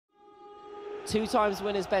Two-times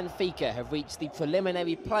winners Benfica have reached the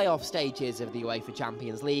preliminary playoff stages of the UEFA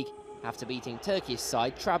Champions League after beating Turkish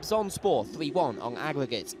side Trabzonspor 3-1 on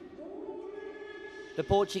aggregate. The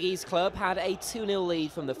Portuguese club had a 2-0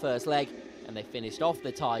 lead from the first leg, and they finished off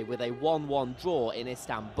the tie with a 1-1 draw in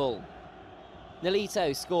Istanbul.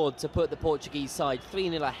 Nolito scored to put the Portuguese side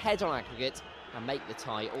 3-0 ahead on aggregate and make the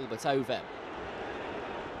tie all but over.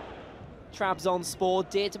 Trabzonspor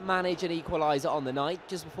did manage an equaliser on the night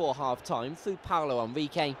just before half-time through Paulo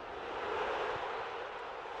Henrique.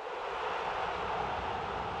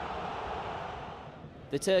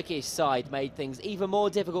 The Turkish side made things even more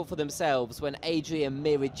difficult for themselves when Adrian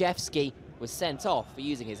Mirajevski was sent off for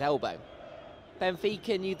using his elbow.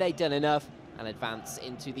 Benfica knew they'd done enough and advanced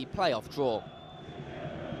into the playoff draw.